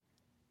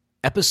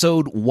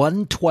Episode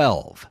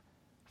 112,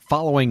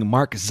 following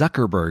Mark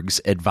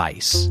Zuckerberg's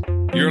advice.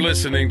 You're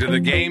listening to The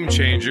Game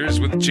Changers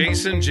with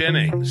Jason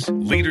Jennings.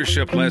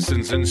 Leadership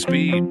lessons in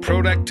speed,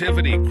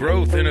 productivity,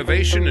 growth,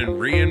 innovation, and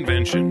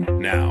reinvention.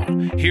 Now,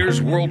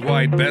 here's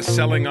worldwide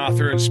best-selling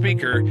author and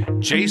speaker,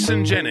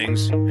 Jason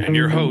Jennings, and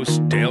your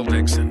host, Dale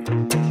Dixon.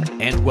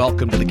 And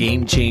welcome to The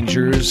Game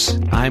Changers.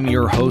 I'm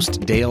your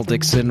host, Dale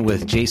Dixon,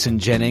 with Jason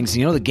Jennings.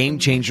 You know, The Game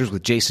Changers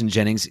with Jason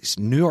Jennings is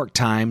New York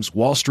Times,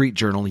 Wall Street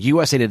Journal,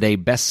 USA Today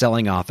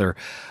best-selling author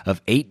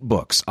of 8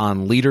 books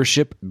on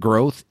leadership,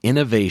 growth,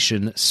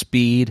 innovation,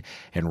 speed,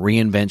 and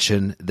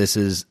reinvention. This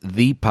is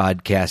the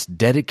podcast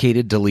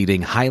dedicated to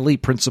leading highly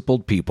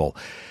principled people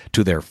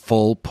to their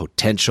full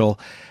potential.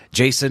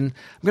 Jason,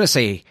 I'm going to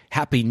say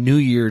Happy New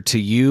Year to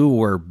you.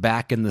 We're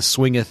back in the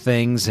swing of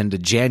things into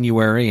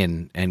January,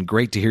 and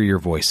great to hear your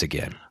voice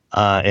again.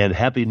 And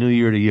Happy New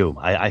Year to you.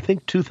 I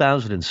think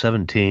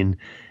 2017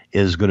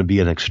 is going to be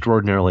an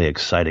extraordinarily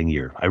exciting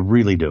year. I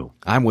really do.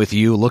 I'm with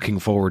you, looking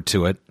forward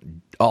to it,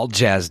 all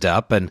jazzed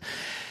up. And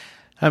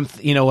a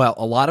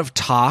lot of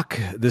talk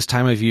this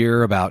time of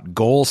year about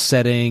goal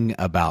setting,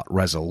 about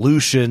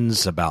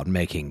resolutions, about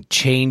making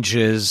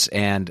changes.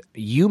 And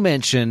you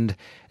mentioned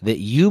that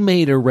you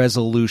made a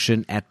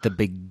resolution at the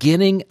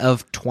beginning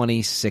of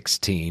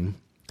 2016.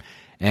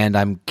 And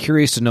I'm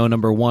curious to know,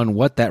 number one,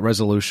 what that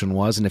resolution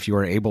was and if you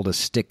were able to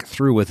stick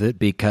through with it,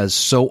 because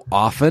so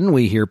often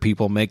we hear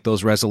people make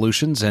those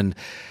resolutions and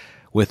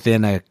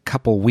within a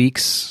couple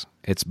weeks,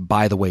 it's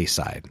by the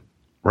wayside.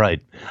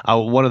 Right.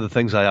 One of the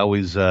things I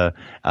always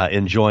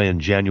enjoy in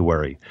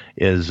January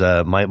is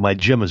my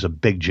gym is a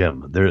big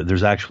gym.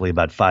 There's actually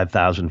about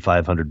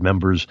 5,500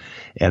 members,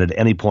 and at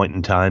any point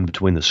in time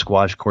between the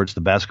squash courts,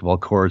 the basketball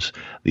courts,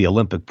 the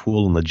Olympic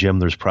pool, and the gym,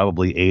 there's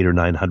probably 800 or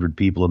 900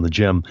 people in the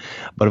gym.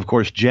 But of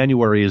course,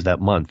 January is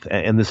that month,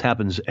 and this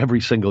happens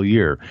every single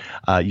year.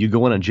 You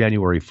go in on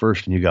January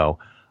 1st and you go,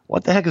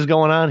 what the heck is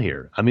going on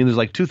here? I mean, there's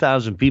like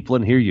 2,000 people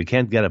in here. You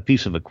can't get a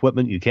piece of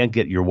equipment. You can't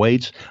get your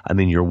weights. I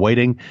mean, you're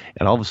waiting,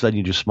 and all of a sudden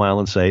you just smile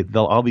and say,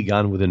 they'll all be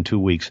gone within 2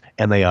 weeks,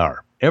 and they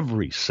are.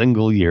 Every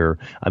single year.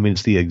 I mean,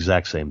 it's the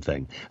exact same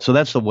thing. So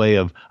that's the way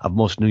of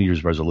most New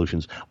Year's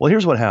resolutions. Well,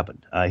 here's what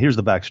happened. Here's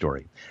the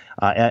backstory.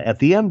 At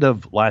the end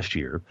of last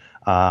year,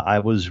 I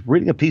was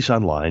reading a piece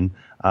online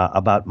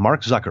about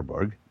Mark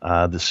Zuckerberg,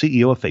 the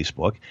CEO of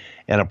Facebook,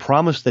 and a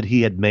promise that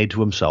he had made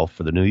to himself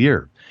for the new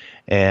year.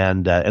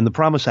 And the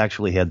promise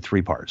actually had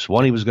 3 parts.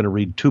 One, he was going to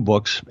read 2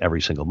 books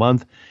every single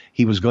month.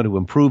 He was going to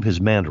improve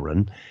his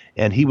Mandarin,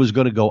 and he was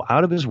going to go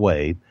out of his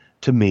way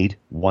to meet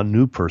 1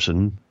 new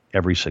person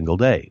every single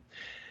day.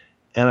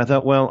 And I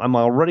thought, well, I'm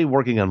already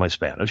working on my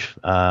Spanish.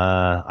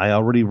 I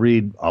already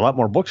read a lot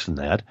more books than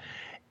that.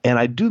 And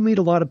I do meet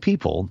a lot of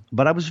people,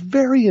 but I was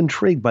very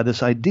intrigued by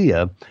this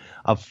idea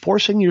of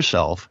forcing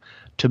yourself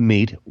to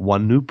meet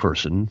 1 new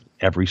person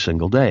every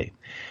single day.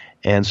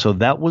 And so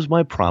that was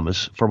my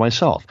promise for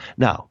myself.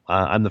 Now,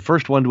 I'm the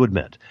first one to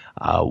admit,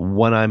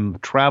 when I'm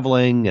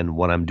traveling and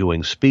when I'm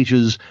doing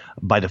speeches,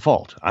 by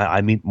default,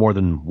 I meet more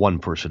than 1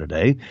 person a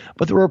day.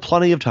 But there are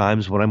plenty of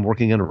times when I'm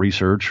working on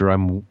research or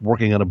I'm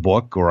working on a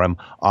book or I'm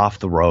off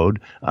the road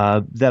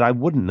that I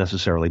wouldn't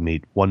necessarily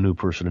meet 1 new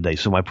person a day.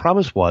 So my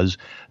promise was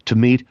to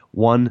meet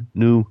 1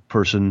 new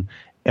person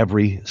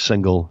every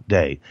single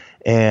day.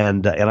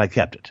 And I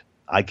kept it.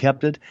 I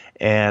kept it,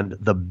 and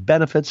the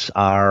benefits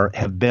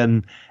have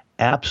been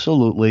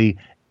absolutely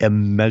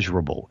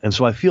immeasurable. And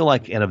so I feel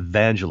like an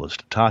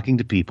evangelist talking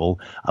to people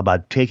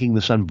about taking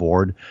this on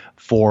board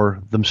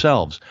for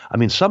themselves. I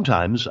mean,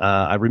 sometimes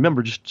I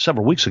remember just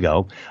several weeks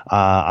ago,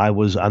 I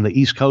was on the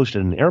East Coast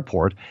in an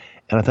airport,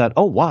 and I thought,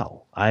 oh,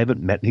 wow, I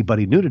haven't met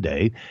anybody new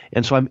today.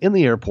 And so I'm in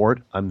the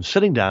airport, I'm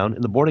sitting down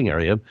in the boarding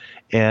area,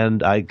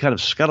 and I kind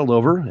of scuttled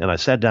over and I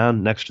sat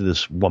down next to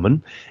this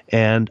woman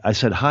and I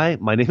said, hi,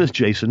 my name is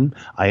Jason.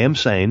 I am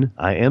sane.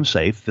 I am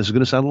safe. This is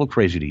going to sound a little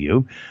crazy to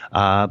you.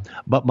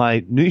 But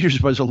my New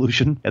Year's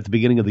resolution at the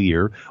beginning of the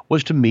year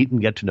was to meet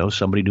and get to know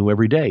somebody new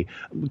every day.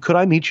 Could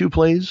I meet you,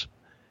 please?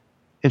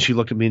 And she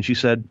looked at me and she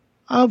said,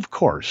 of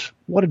course.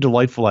 What a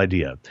delightful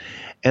idea.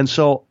 And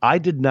so I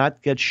did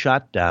not get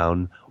shot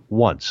down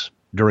once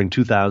during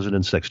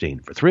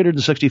 2016. For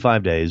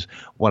 365 days,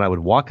 when I would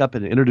walk up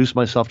and introduce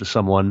myself to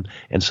someone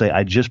and say,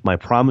 my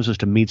promise is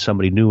to meet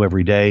somebody new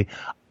every day,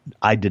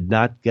 I did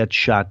not get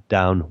shot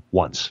down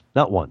once,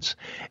 not once.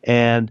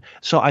 And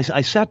so I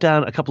sat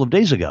down a couple of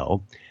days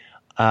ago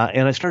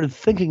and I started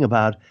thinking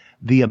about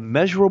the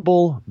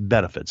immeasurable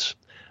benefits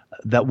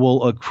that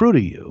will accrue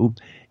to you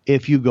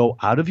if you go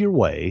out of your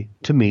way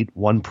to meet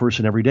 1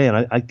 person every day.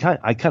 And I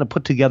kind of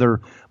put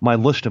together my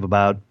list of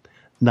about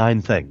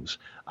 9 things.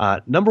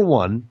 Number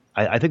one,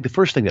 I think the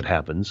first thing that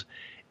happens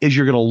is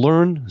you're going to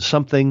learn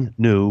something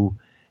new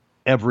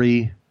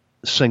every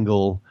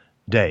single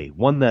day,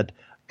 one that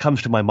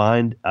comes to my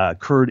mind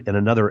occurred in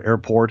another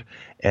airport,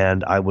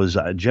 and I was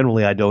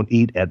generally I don't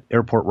eat at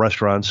airport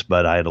restaurants,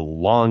 but I had a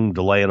long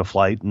delay in a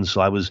flight, and so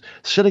I was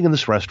sitting in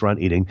this restaurant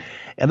eating,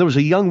 and there was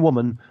a young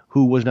woman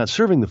who was not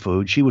serving the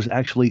food. She was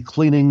actually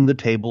cleaning the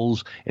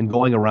tables and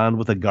going around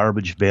with a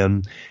garbage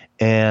bin,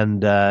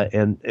 and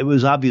it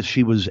was obvious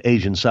she was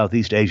Asian,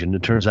 Southeast Asian.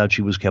 It turns out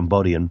she was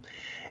Cambodian,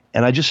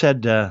 and I just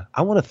said,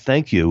 I want to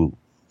thank you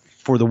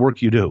for the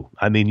work you do.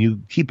 I mean,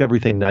 you keep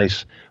everything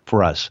nice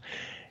for us.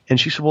 And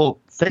she said, well,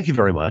 thank you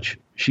very much.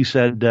 She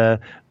said,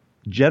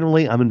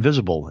 generally I'm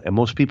invisible and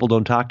most people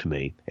don't talk to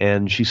me.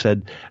 And she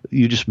said,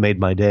 you just made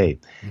my day.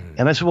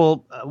 And I said,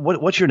 well,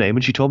 what's your name?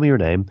 And she told me her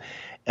name.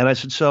 And I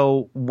said,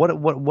 so what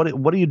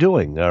are you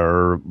doing?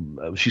 Or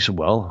she said,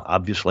 well,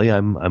 obviously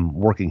I'm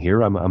working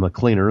here. I'm a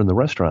cleaner in the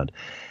restaurant.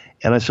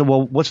 And I said,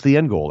 well, what's the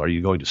end goal? Are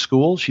you going to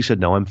school? She said,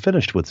 no, I'm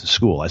finished with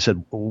school. I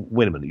said,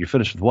 wait a minute, you're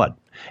finished with what?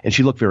 And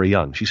she looked very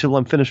young. She said, well,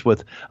 I'm finished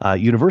with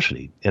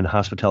university in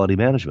hospitality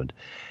management.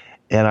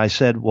 And I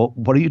said, well,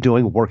 what are you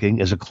doing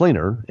working as a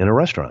cleaner in a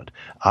restaurant?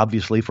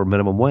 Obviously for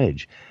minimum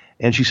wage.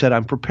 And she said,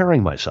 I'm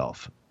preparing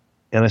myself.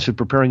 And I said,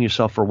 preparing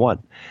yourself for what?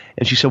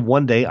 And she said,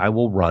 one day I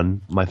will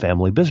run my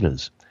family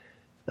business.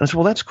 And I said,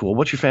 well, that's cool.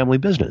 What's your family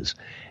business?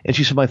 And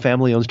she said, my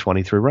family owns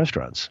 23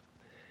 restaurants.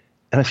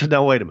 And I said,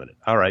 now, wait a minute.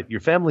 All right, your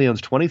family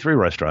owns 23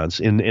 restaurants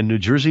in New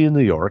Jersey and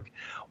New York.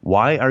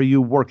 Why are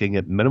you working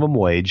at minimum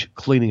wage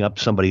cleaning up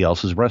somebody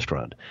else's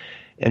restaurant?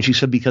 And she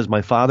said, because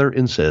my father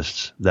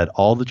insists that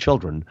all the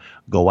children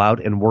go out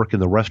and work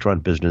in the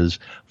restaurant business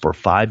for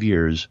 5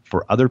 years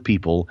for other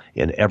people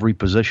in every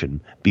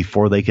position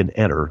before they can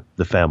enter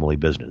the family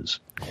business.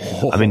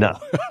 I mean,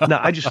 now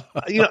I just,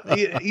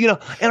 and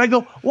I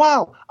go,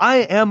 wow, I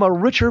am a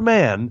richer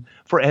man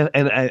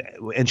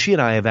and she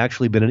and I have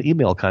actually been in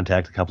email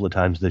contact a couple of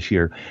times this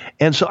year.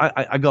 And so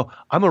I go,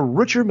 I'm a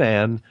richer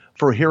man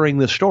for hearing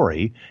this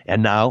story.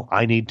 And now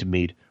I need to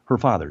meet her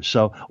father.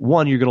 So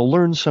one, you're going to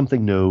learn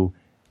something new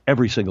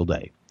every single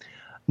day.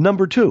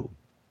 Number two,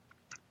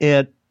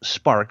 it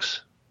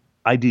sparks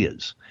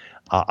ideas.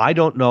 I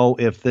don't know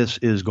if this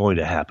is going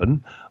to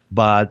happen,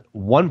 but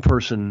one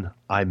person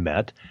I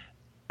met,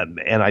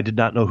 and I did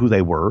not know who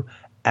they were,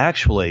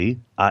 actually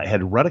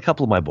had read a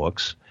couple of my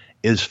books,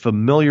 is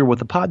familiar with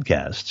the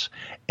podcasts,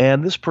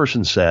 and this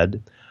person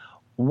said,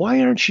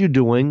 why aren't you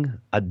doing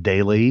a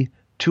daily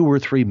 2 or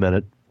 3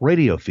 minute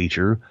radio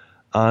feature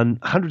on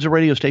hundreds of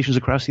radio stations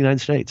across the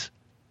United States?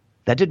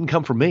 That didn't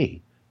come from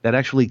me. That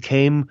actually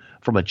came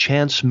from a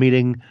chance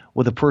meeting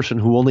with a person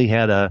who only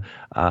had a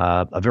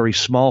very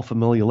small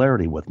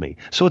familiarity with me.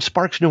 So it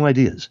sparks new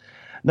ideas.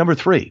 Number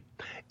three,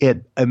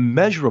 it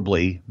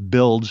immeasurably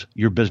builds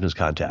your business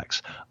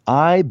contacts.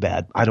 I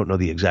bet, I don't know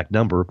the exact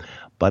number,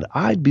 but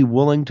I'd be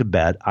willing to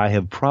bet I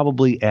have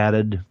probably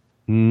added,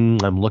 I'm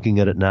looking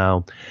at it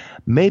now,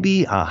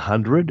 maybe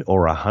 100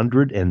 or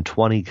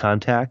 120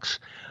 contacts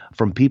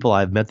from people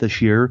I've met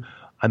this year.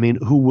 I mean,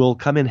 who will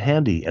come in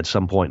handy at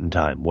some point in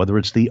time, whether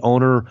it's the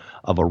owner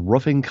of a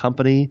roofing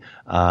company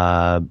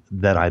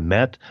that I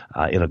met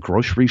in a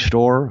grocery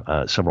store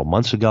several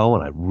months ago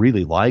and I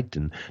really liked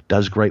and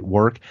does great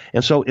work.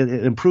 And so it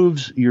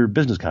improves your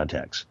business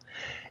contacts.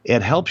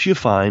 It helps you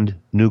find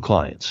new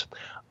clients.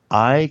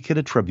 I can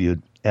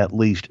attribute at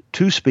least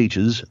 2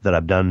 speeches that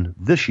I've done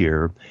this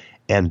year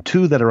and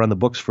 2 that are on the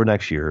books for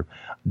next year,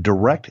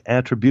 direct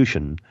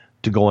attribution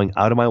to going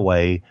out of my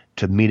way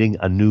to meeting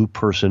a new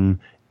person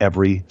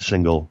every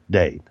single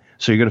day.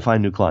 So you're going to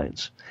find new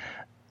clients.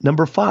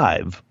 Number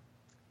 5,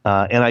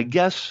 and I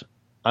guess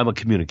I'm a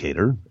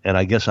communicator, and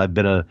I guess I've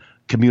been a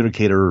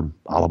communicator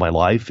all of my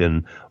life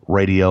in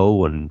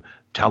radio and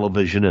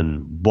television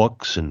and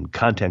books and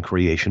content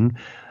creation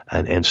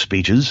and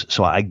speeches.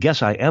 So I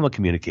guess I am a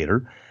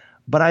communicator.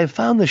 But I have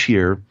found this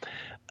year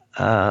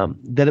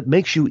that it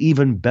makes you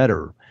even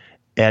better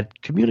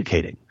at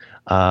communicating.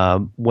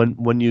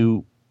 When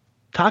you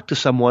talk to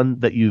someone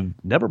that you've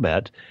never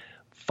met,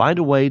 find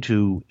a way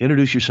to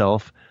introduce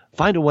yourself,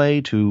 find a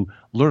way to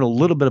learn a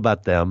little bit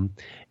about them,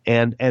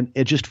 and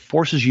it just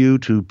forces you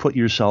to put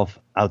yourself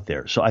out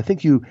there. So I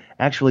think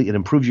it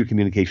improves your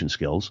communication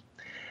skills.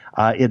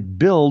 It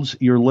builds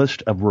your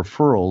list of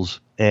referrals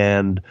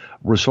and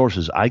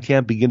resources. I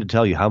can't begin to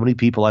tell you how many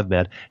people I've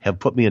met have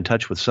put me in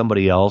touch with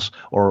somebody else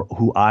or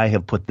who I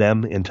have put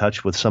them in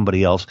touch with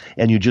somebody else,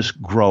 and you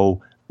just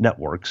grow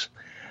networks.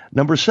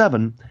 Number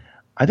 7,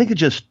 I think it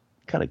just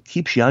kind of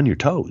keeps you on your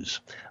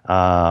toes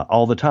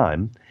all the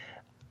time.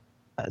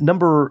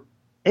 Number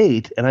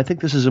 8, and I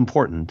think this is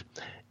important,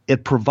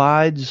 it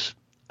provides,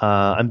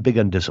 I'm big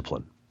on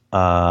discipline.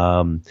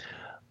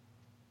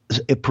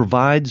 It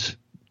provides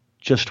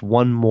just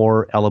one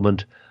more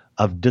element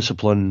of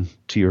discipline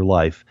to your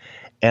life.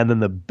 And then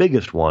the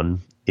biggest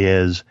one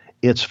is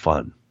it's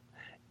fun.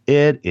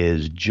 It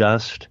is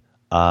just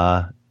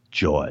a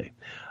joy.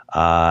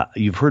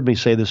 You've heard me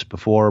say this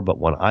before, but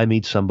when I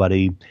meet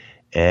somebody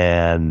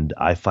and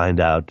I find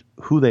out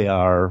who they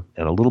are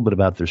and a little bit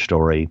about their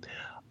story,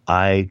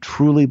 I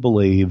truly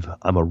believe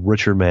I'm a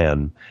richer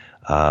man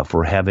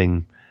for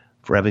having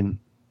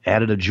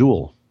added a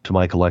jewel to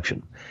my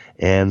collection.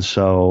 And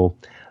so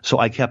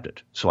I kept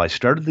it. So I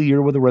started the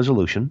year with a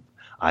resolution.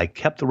 I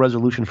kept the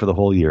resolution for the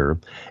whole year,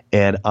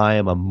 and I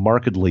am a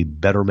markedly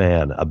better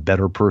man, a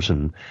better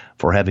person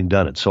for having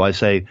done it. So I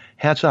say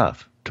hats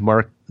off to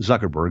Mark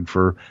Zuckerberg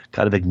for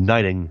kind of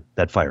igniting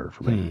that fire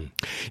for me.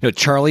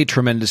 Charlie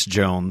Tremendous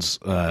Jones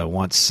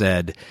once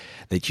said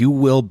that you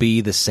will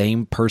be the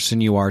same person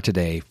you are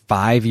today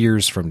 5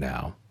 years from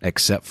now,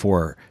 except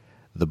for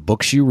the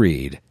books you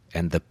read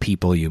and the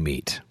people you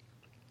meet.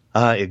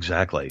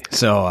 Exactly.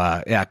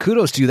 So,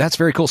 kudos to you. That's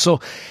very cool. So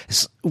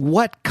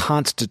what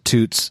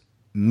constitutes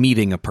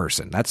meeting a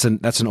person? That's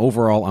an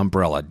overall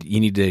umbrella. You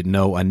need to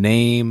know a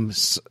name.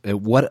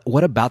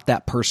 What about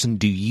that person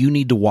do you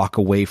need to walk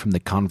away from the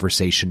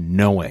conversation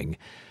knowing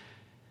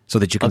so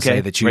that you can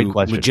say that you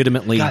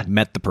legitimately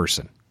met the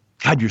person?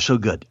 God, you're so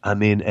good. I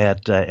mean,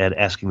 at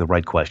asking the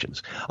right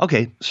questions.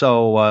 Okay,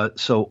 so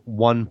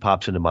one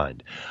pops into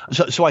mind.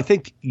 So I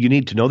think you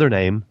need to know their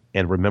name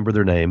and remember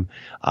their name.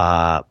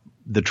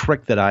 The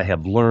trick that I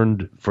have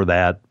learned for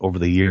that over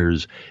the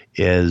years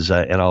is,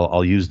 and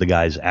I'll use the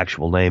guy's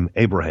actual name,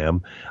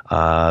 Abraham.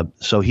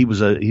 So he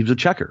was a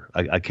checker,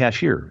 a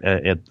cashier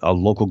at a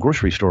local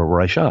grocery store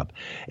where I shop,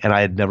 and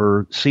I had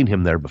never seen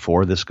him there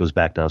before. This goes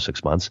back now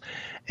 6 months,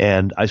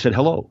 and I said,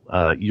 "Hello,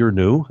 you're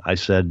new." I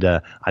said,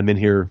 "I'm in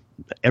here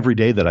every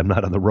day that I'm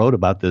not on the road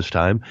about this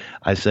time."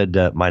 I said,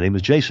 "My name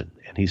is Jason,"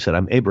 and he said,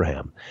 "I'm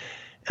Abraham,"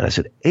 and I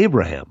said,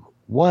 "Abraham,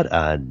 what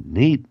a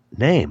neat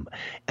name."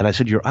 And I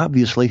said, "You're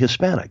obviously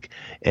Hispanic."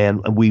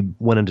 And we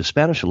went into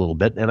Spanish a little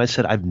bit. And I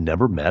said, "I've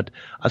never met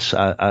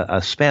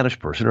a Spanish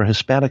person or a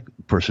Hispanic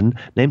person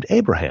named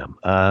Abraham."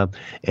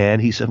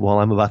 And he said, "Well,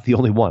 I'm about the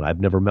only one. I've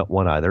never met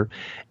one either."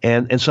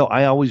 And so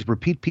I always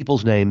repeat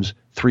people's names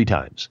 3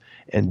 times.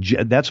 And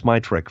that's my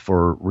trick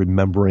for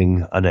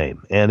remembering a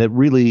name. And it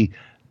really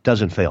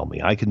doesn't fail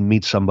me. I can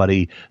meet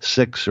somebody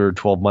 6 or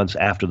 12 months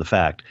after the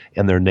fact,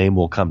 and their name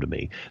will come to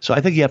me. So I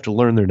think you have to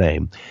learn their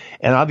name.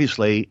 And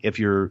obviously, if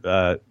your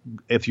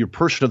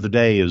person of the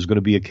day is going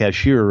to be a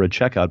cashier or a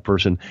checkout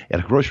person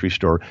at a grocery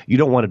store, you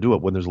don't want to do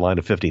it when there's a line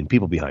of 15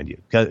 people behind you,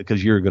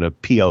 because you're going to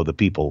PO the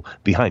people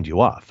behind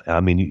you off.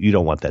 I mean, you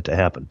don't want that to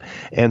happen.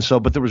 And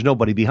so, but there was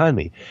nobody behind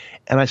me.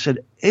 And I said,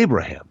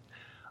 "Abraham,"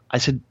 I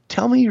said,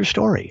 "Tell me your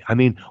story. I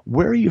mean,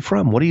 where are you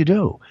from? What do you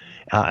do?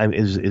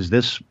 Is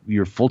this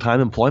your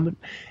full-time employment?"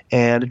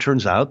 And it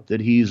turns out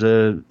that he's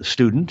a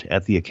student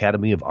at the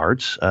Academy of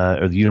Arts,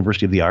 or the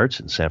University of the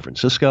Arts in San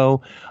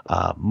Francisco.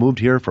 Moved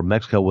here from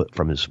Mexico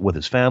with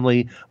his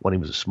family when he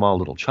was a small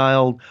little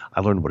child.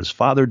 I learned what his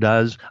father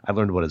does. I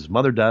learned what his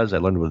mother does. I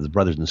learned what his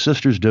brothers and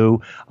sisters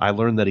do. I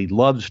learned that he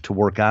loves to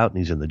work out, and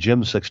he's in the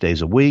gym 6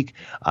 days a week.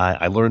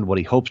 I learned what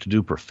he hopes to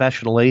do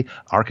professionally,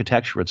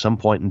 architecture at some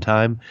point in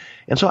time.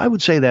 And so I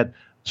would say that,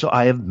 so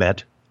I have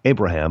met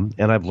Abraham,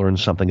 and I've learned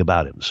something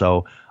about him.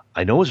 So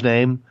I know his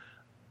name.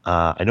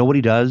 I know what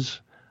he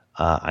does.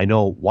 I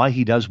know why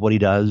he does what he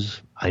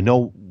does. I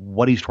know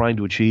what he's trying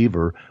to achieve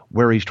or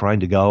where he's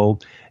trying to go.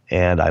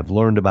 And I've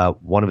learned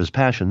about one of his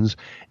passions.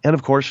 And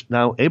of course,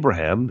 now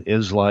Abraham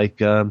is like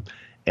an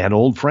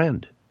old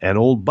friend, an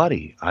old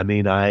buddy. I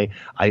mean, I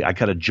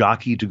kind of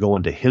jockey to go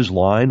into his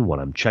line when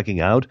I'm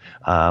checking out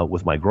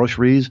with my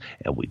groceries,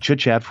 and we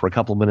chit-chat for a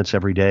couple of minutes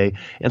every day.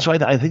 And so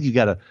I think you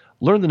got to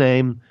learn the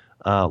name,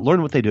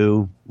 learn what they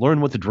do,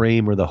 learn what the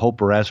dream or the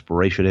hope or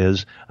aspiration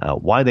is,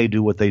 why they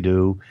do what they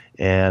do.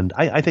 And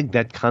I think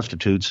that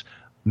constitutes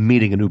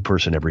meeting a new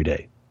person every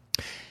day.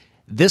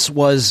 This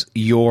was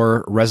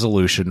your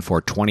resolution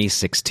for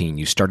 2016.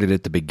 You started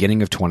at the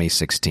beginning of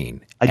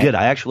 2016. I did.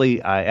 I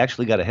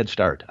actually got a head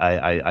start.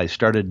 I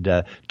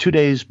started 2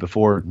 days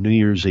before New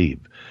Year's Eve.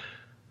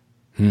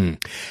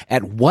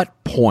 At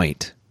what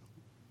point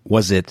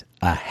was it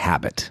a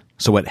habit?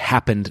 So it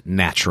happened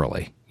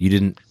naturally.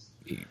 You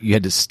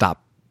had to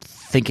stop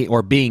thinking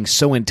or being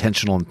so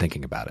intentional in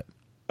thinking about it.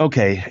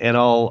 Okay, and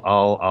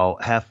I'll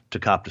have to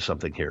cop to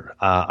something here.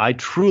 I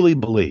truly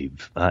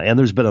believe, and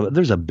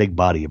there's a big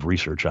body of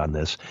research on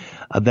this,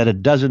 that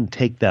it doesn't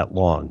take that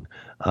long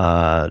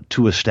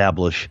to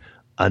establish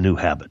a new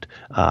habit.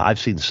 I've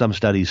seen some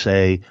studies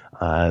say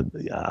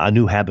a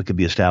new habit could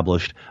be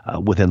established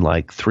within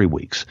like 3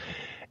 weeks.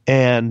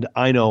 And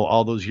I know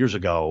all those years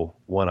ago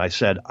when I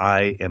said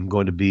I am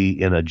going to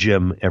be in a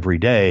gym every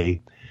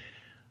day,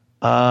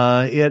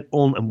 it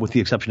only, with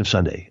the exception of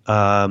Sunday,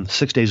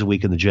 6 days a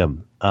week in the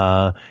gym.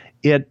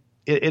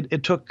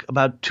 It took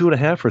about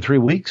 2.5 or 3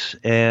 weeks,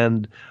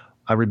 and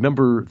I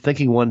remember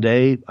thinking one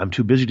day, I'm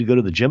too busy to go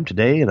to the gym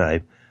today, and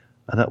I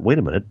thought, wait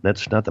a minute,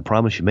 that's not the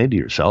promise you made to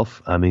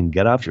yourself. I mean,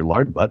 get off your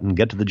lard butt and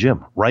get to the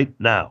gym right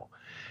now.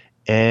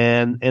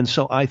 And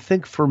so I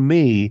think for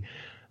me,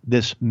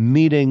 this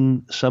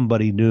meeting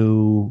somebody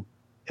new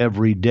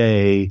every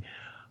day,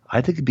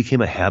 I think it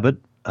became a habit.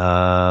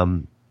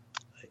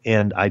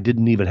 And I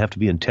didn't even have to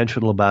be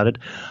intentional about it.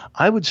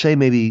 I would say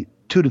maybe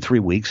 2 to 3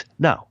 weeks.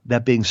 Now,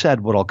 that being said,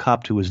 what I'll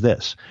cop to is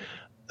this.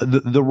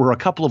 There were a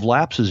couple of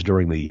lapses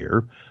during the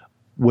year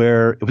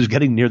where it was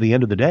getting near the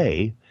end of the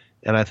day,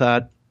 and I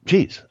thought,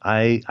 geez,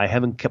 I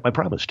haven't kept my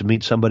promise to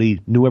meet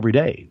somebody new every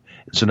day.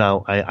 So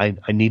now I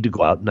need to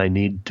go out and I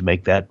need to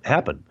make that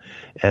happen.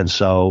 And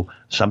so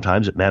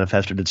sometimes it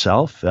manifested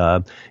itself.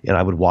 And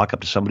I would walk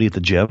up to somebody at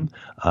the gym,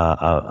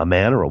 a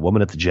man or a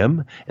woman at the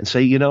gym, and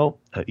say,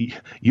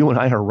 you and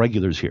I are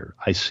regulars here.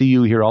 I see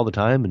you here all the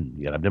time, and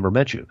yet I've never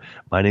met you.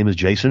 My name is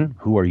Jason.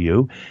 Who are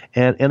you?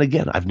 And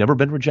again, I've never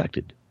been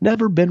rejected.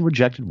 Never been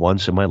rejected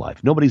once in my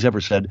life. Nobody's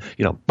ever said,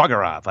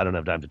 bugger off. I don't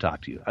have time to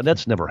talk to you. And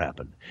that's never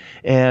happened.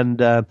 And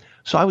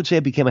so I would say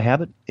it became a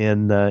habit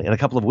in a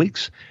couple of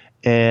weeks.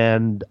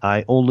 And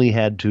I only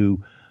had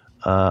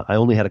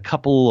a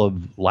couple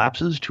of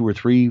lapses, 2 or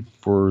 3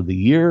 for the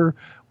year,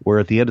 where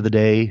at the end of the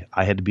day,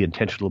 I had to be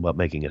intentional about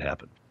making it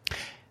happen.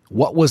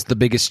 What was the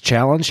biggest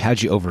challenge?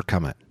 How'd you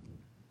overcome it?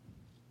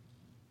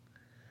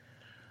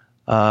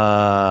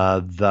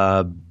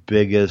 The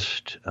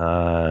biggest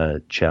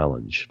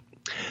challenge.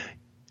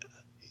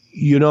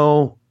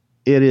 It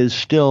is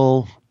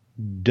still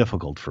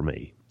difficult for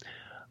me.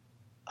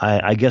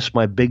 I guess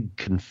my big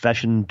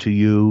confession to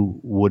you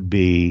would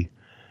be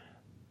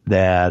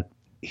that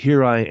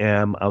here I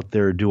am out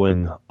there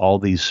doing all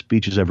these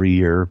speeches every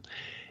year.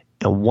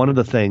 And one of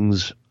the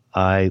things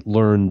I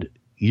learned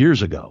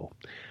years ago,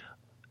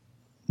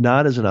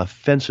 not as an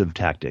offensive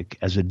tactic,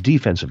 as a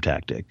defensive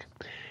tactic,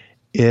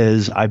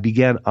 is I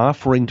began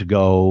offering to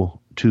go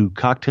to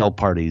cocktail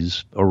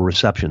parties or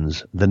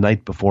receptions the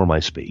night before my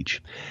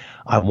speech.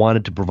 I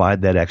wanted to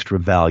provide that extra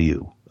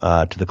value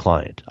to the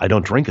client. I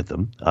don't drink at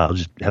them. I'll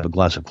just have a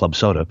glass of club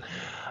soda.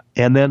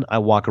 And then I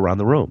walk around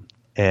the room.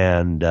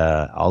 And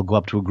I'll go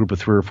up to a group of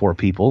 3 or 4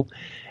 people.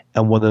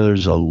 And when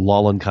there's a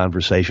lull in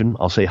conversation,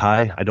 I'll say,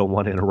 hi, I don't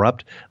want to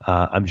interrupt.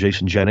 I'm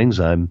Jason Jennings.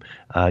 I'm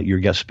your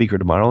guest speaker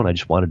tomorrow. And I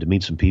just wanted to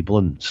meet some people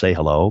and say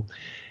hello.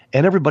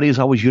 And everybody is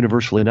always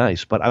universally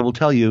nice. But I will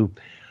tell you,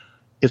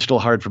 it's still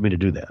hard for me to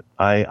do that.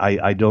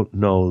 I don't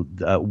know.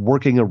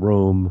 Working a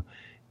room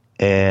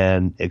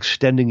and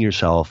extending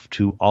yourself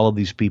to all of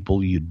these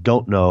people you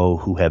don't know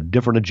who have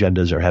different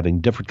agendas or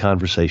having different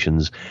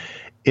conversations,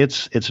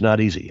 it's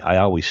not easy. I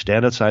always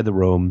stand outside the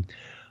room,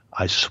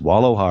 I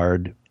swallow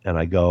hard, and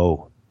I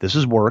go, this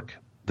is work.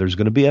 There's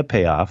going to be a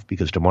payoff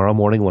because tomorrow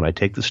morning when I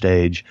take the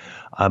stage,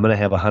 I'm going to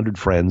have 100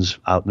 friends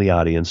out in the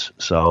audience.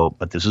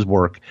 But this is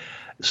work.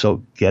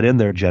 So get in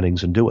there,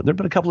 Jennings, and do it. There have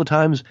been a couple of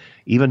times,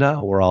 even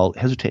now, where I'll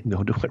hesitate and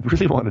go, do I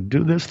really want to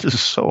do this? This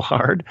is so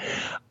hard.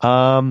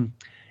 And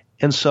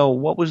so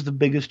what was the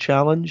biggest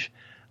challenge?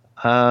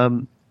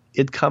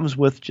 It comes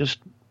with just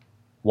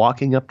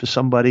walking up to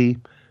somebody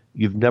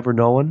you've never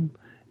known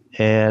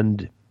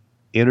and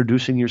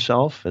introducing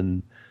yourself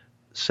and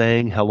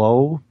saying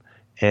hello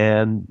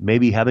and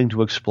maybe having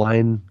to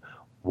explain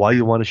why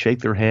you want to shake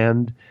their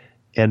hand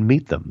and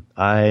meet them.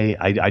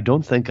 I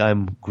don't think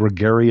I'm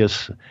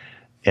gregarious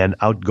and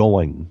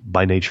outgoing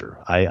by nature.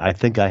 I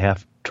think I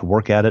have to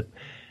work at it.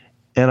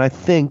 And I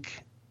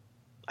think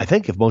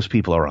if most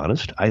people are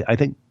honest, I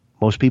think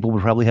most people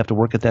would probably have to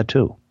work at that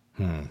too.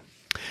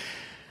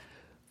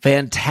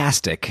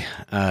 Fantastic.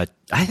 I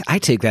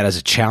take that as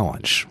a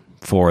challenge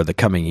for the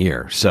coming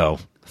year. So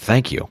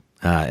thank you.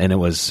 And it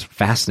was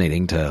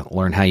fascinating to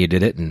learn how you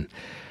did it and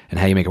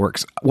how you make it work.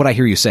 What I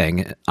hear you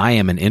saying, I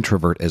am an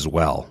introvert as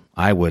well.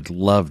 I would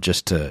love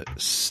just to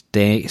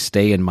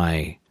stay in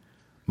my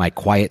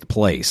quiet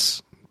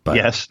place. But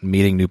yes,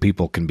 meeting new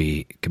people can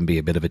be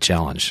a bit of a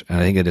challenge, and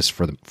I think it is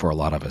for a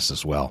lot of us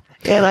as well.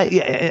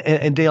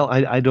 And Dale,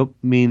 I don't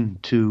mean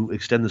to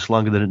extend this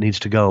longer than it needs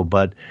to go,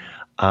 but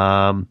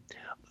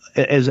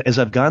as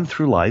I've gone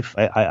through life,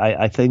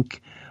 I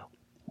think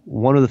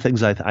one of the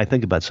things I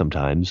think about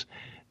sometimes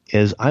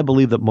is I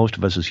believe that most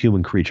of us as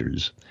human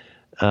creatures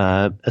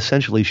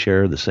essentially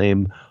share the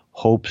same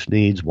hopes,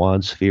 needs,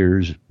 wants,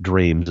 fears,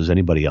 dreams as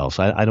anybody else.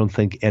 I don't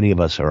think any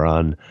of us are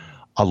on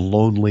a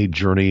lonely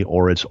journey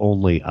or it's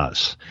only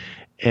us.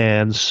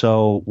 And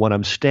so when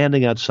I'm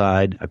standing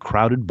outside a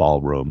crowded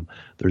ballroom,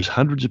 there's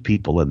hundreds of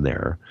people in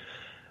there.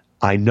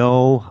 I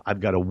know I've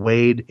got to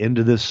wade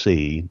into this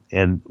sea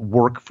and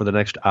work for the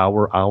next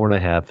hour and a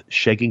half,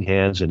 shaking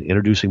hands and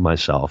introducing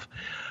myself.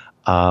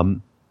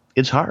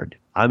 It's hard.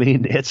 I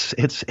mean,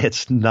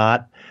 it's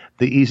not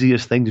the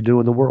easiest thing to do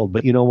in the world,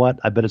 but you know what?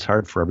 I bet it's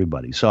hard for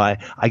everybody. So I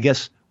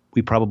guess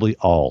we probably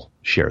all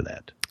share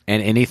that.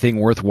 And anything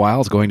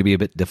worthwhile is going to be a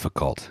bit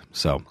difficult.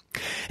 So,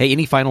 hey,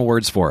 any final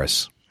words for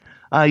us?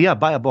 Yeah,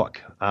 buy a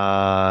book.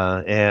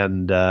 I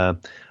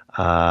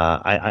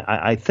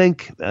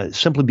think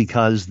simply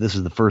because this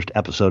is the first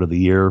episode of the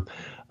year,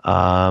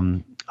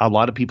 a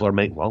lot of people are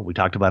we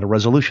talked about a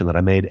resolution that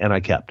I made and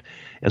I kept.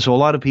 And so a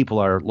lot of people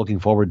are looking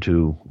forward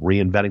to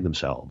reinventing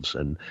themselves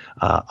and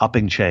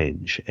upping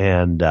change.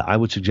 And I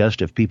would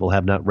suggest if people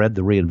have not read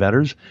The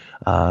Reinventors,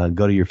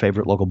 go to your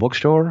favorite local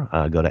bookstore,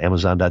 go to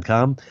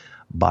Amazon.com,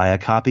 buy a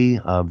copy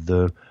of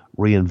The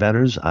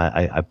Reinventors.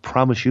 I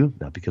promise you,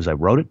 not because I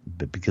wrote it,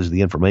 but because of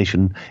the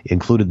information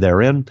included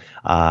therein,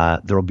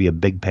 there will be a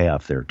big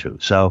payoff there too.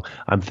 So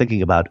I'm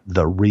thinking about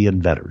The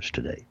Reinventors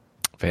today.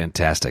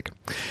 Fantastic.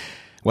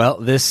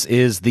 Well, this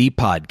is the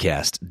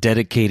podcast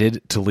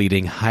dedicated to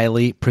leading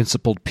highly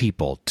principled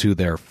people to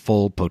their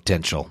full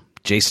potential.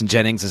 Jason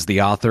Jennings is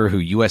the author who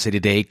USA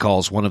Today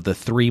calls one of the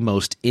 3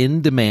 most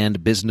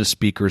in-demand business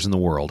speakers in the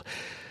world.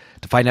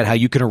 To find out how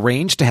you can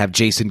arrange to have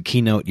Jason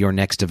keynote your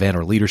next event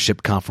or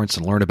leadership conference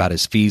and learn about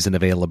his fees and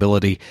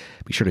availability,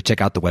 be sure to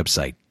check out the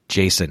website,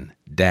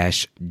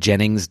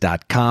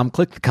 jason-jennings.com.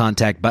 Click the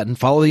contact button,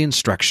 follow the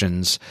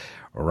instructions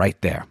right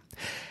there.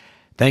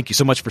 Thank you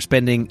so much for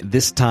spending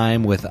this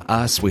time with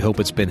us. We hope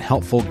it's been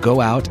helpful.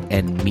 Go out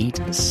and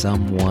meet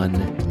someone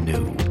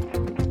new.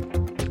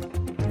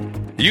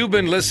 You've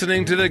been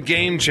listening to The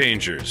Game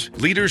Changers,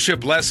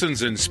 leadership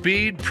lessons in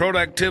speed,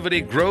 productivity,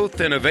 growth,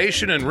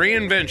 innovation, and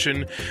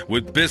reinvention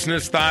with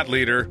business thought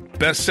leader,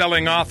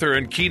 best-selling author,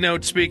 and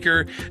keynote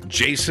speaker,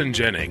 Jason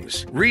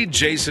Jennings. Read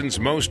Jason's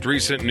most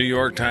recent New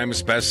York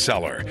Times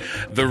bestseller,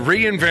 The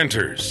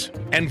Reinventors,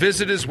 and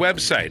visit his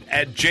website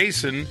at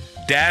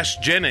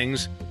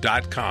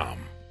jason-jennings.com.